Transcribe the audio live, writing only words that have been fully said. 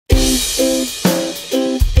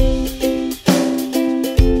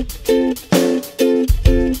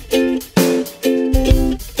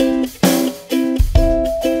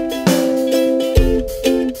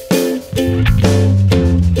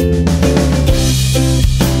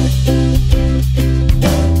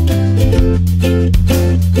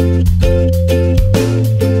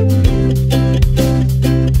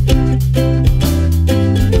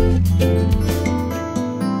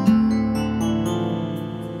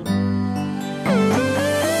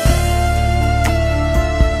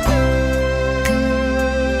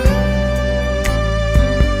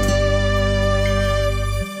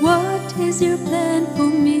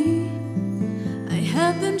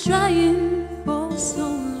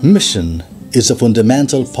Mission is a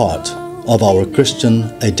fundamental part of our Christian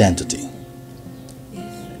identity.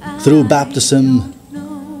 Through baptism,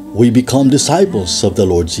 we become disciples of the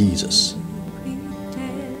Lord Jesus.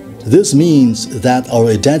 This means that our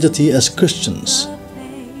identity as Christians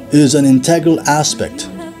is an integral aspect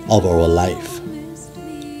of our life.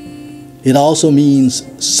 It also means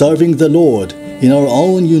serving the Lord in our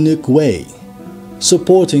own unique way,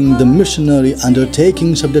 supporting the missionary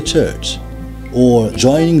undertakings of the church, or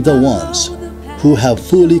joining the ones who have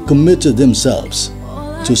fully committed themselves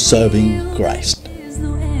to serving Christ.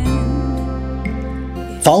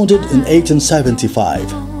 Founded in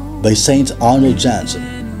 1875 by Saint Arnold Jansen,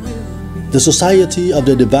 the Society of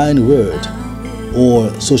the Divine Word, or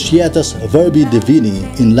Societas Verbi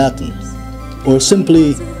Divini in Latin, or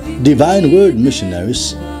simply Divine Word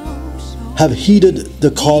Missionaries, have heeded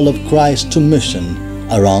the call of Christ to mission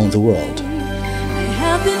around the world.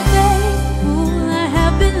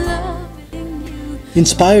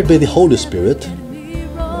 Inspired by the Holy Spirit,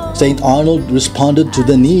 Saint Arnold responded to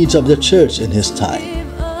the needs of the church in his time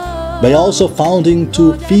by also founding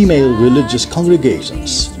 2 female religious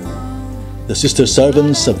congregations, the Sister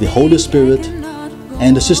Servants of the Holy Spirit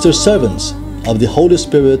and the Sister Servants of the Holy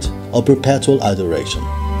Spirit of Perpetual Adoration.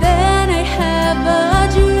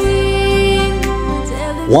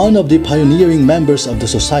 One of the pioneering members of the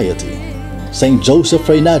society, Saint Joseph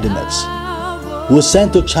Reynadimetz, was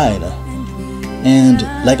sent to China and,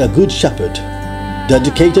 like a good shepherd,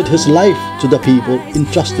 dedicated his life to the people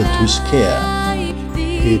entrusted to his care.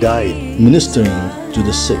 He died ministering to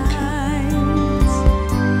the sick.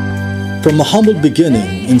 From a humble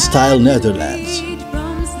beginning in Style, Netherlands,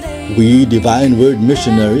 we Divine Word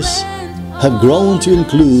missionaries have grown to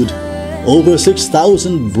include over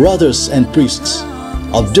 6,000 brothers and priests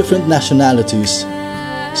of different nationalities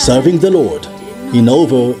serving the Lord in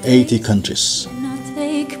over 80 countries.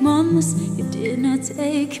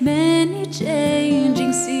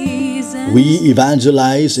 We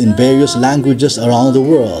evangelize in various languages around the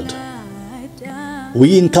world.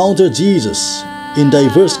 We encounter Jesus in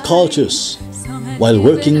diverse cultures while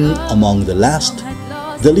working among the last,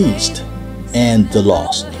 the least, and the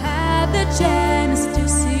lost.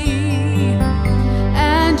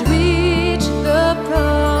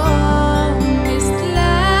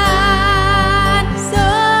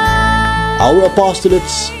 Our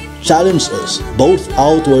apostolates challenge us both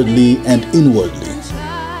outwardly and inwardly.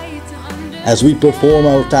 As we perform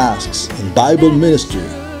our tasks in Bible ministry,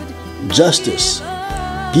 justice,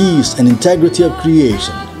 peace and integrity of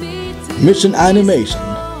creation, mission animation,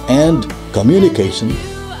 and communication,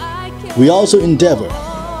 we also endeavor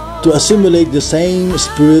to assimilate the same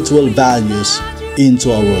spiritual values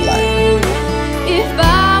into our life.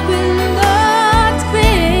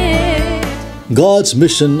 God's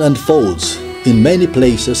mission unfolds in many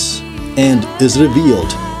places and is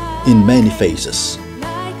revealed in many phases.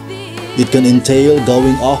 It can entail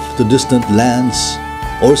going off to distant lands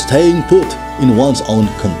or staying put in one's own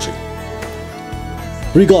country.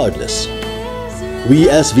 Regardless, we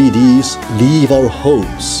SVDs leave our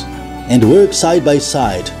homes and work side by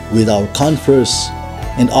side with our conferers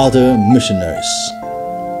and other missionaries.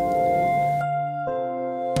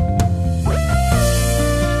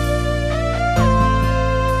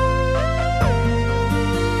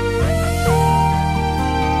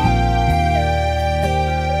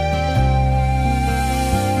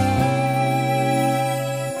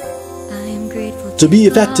 To be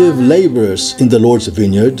effective laborers in the Lord's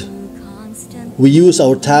vineyard, we use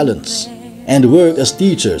our talents and work as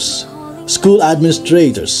teachers, school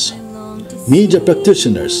administrators, media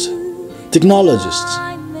practitioners, technologists,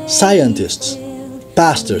 scientists,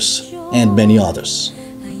 pastors, and many others.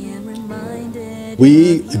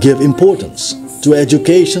 We give importance to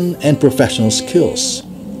education and professional skills.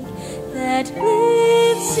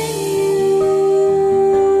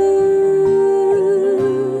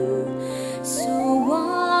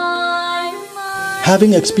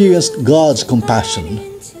 Having experienced God's compassion,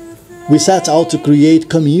 we set out to create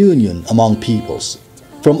communion among peoples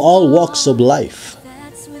from all walks of life,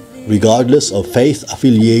 regardless of faith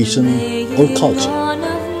affiliation or culture.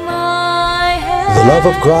 The love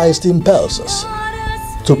of Christ impels us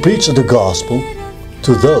to preach the gospel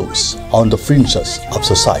to those on the fringes of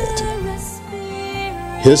society.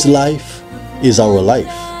 His life is our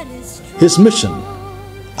life, His mission,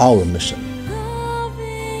 our mission.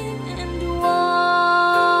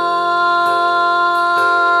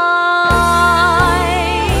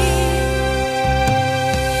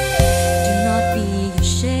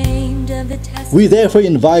 We therefore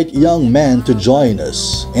invite young men to join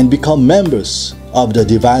us and become members of the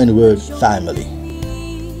Divine Word family.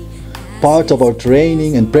 Part of our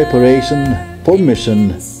training and preparation for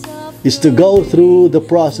mission is to go through the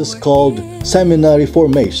process called seminary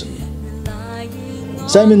formation.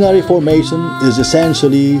 Seminary formation is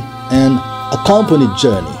essentially an accompanied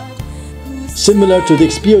journey, similar to the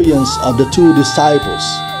experience of the two disciples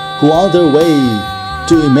who on their way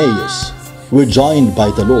to Emmaus were joined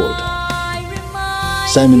by the Lord.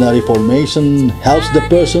 Seminary formation helps the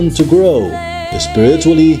person to grow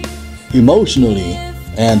spiritually, emotionally,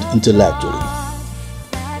 and intellectually.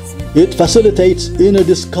 It facilitates inner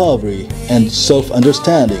discovery and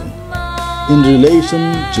self-understanding in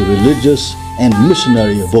relation to religious and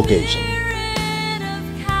missionary vocation.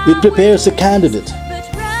 It prepares a candidate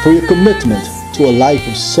for a commitment to a life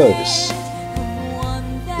of service.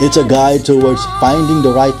 It's a guide towards finding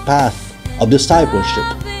the right path of discipleship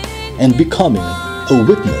and becoming a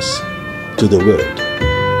witness to the Word.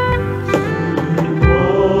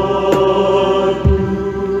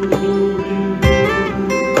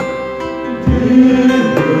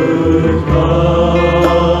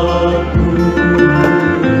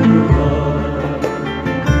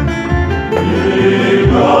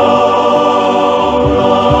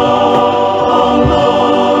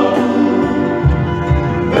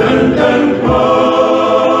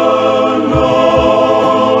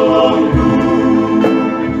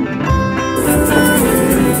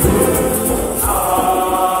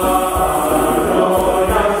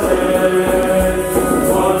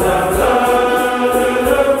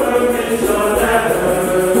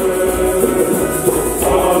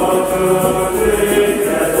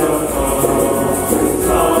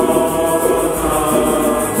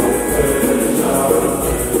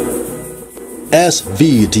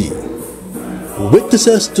 SVD,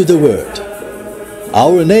 Witnesses to the Word.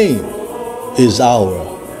 Our name is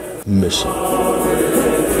our mission.